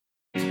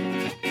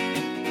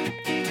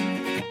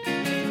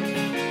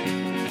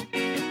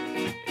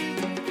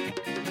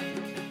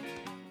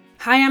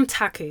Hi, I'm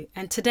Taku,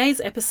 and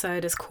today's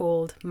episode is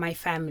called My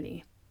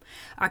Family.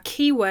 Our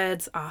key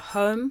words are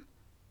home,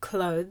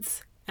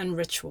 clothes, and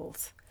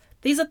rituals.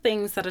 These are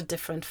things that are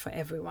different for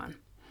everyone.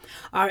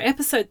 Our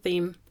episode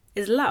theme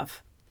is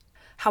love.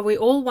 How we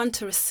all want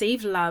to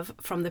receive love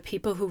from the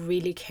people who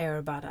really care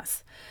about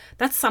us.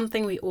 That's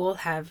something we all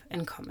have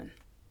in common.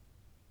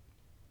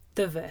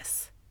 The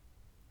verse.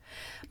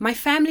 My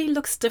family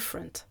looks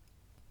different.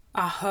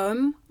 Our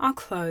home, our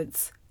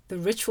clothes, the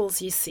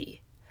rituals you see.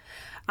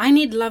 I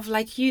need love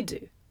like you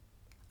do.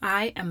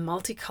 I am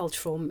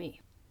multicultural me.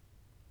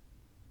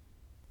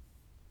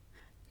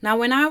 Now,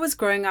 when I was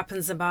growing up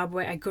in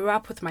Zimbabwe, I grew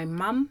up with my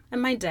mum and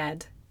my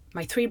dad,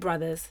 my 3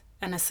 brothers,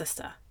 and a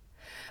sister.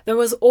 There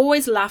was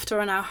always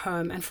laughter in our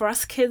home, and for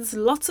us kids,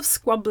 lots of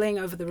squabbling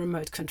over the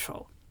remote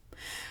control.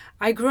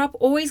 I grew up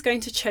always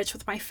going to church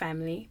with my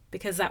family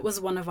because that was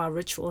one of our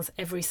rituals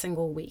every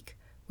single week.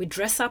 We'd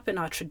dress up in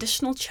our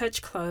traditional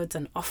church clothes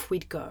and off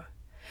we'd go.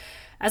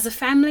 As a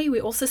family,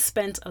 we also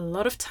spent a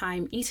lot of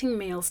time eating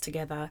meals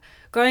together,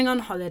 going on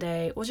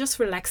holiday, or just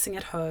relaxing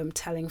at home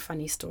telling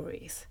funny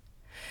stories.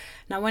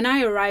 Now, when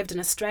I arrived in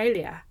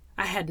Australia,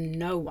 I had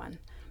no one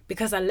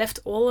because I left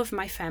all of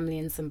my family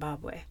in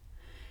Zimbabwe.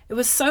 It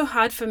was so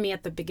hard for me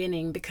at the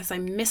beginning because I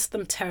missed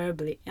them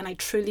terribly and I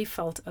truly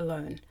felt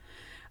alone.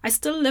 I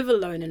still live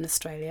alone in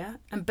Australia,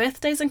 and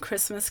birthdays and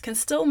Christmas can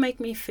still make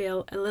me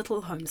feel a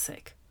little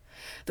homesick.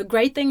 The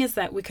great thing is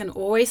that we can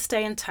always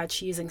stay in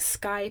touch using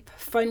Skype,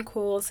 phone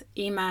calls,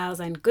 emails,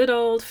 and good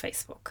old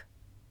Facebook.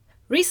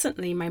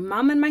 Recently, my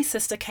mum and my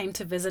sister came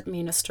to visit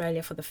me in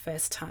Australia for the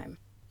first time.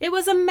 It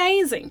was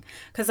amazing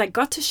because I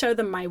got to show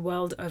them my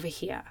world over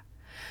here.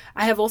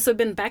 I have also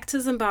been back to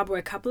Zimbabwe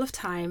a couple of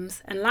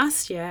times, and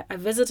last year I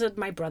visited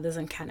my brothers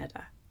in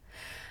Canada.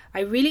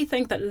 I really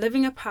think that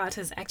living apart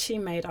has actually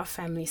made our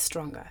family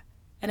stronger,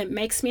 and it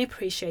makes me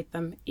appreciate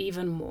them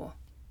even more.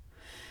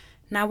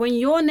 Now, when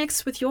you're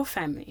next with your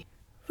family,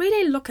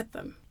 really look at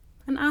them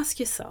and ask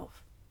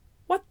yourself,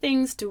 what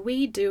things do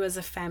we do as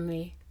a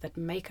family that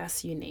make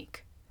us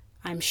unique?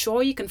 I'm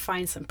sure you can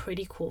find some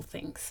pretty cool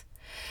things.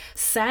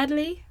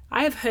 Sadly,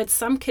 I have heard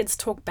some kids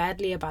talk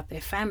badly about their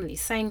family,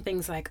 saying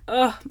things like,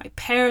 "Oh, my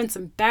parents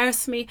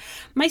embarrass me,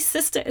 my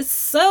sister is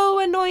so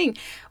annoying,"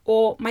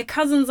 or "my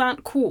cousins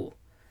aren't cool."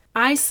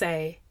 I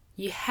say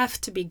you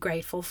have to be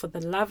grateful for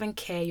the love and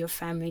care your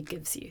family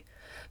gives you,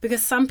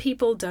 because some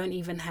people don't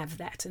even have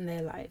that in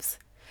their lives.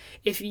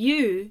 If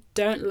you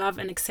don't love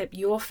and accept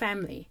your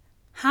family,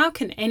 how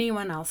can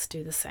anyone else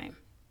do the same?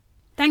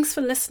 Thanks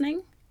for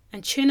listening,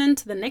 and tune in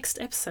to the next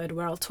episode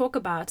where I'll talk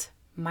about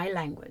my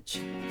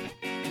language.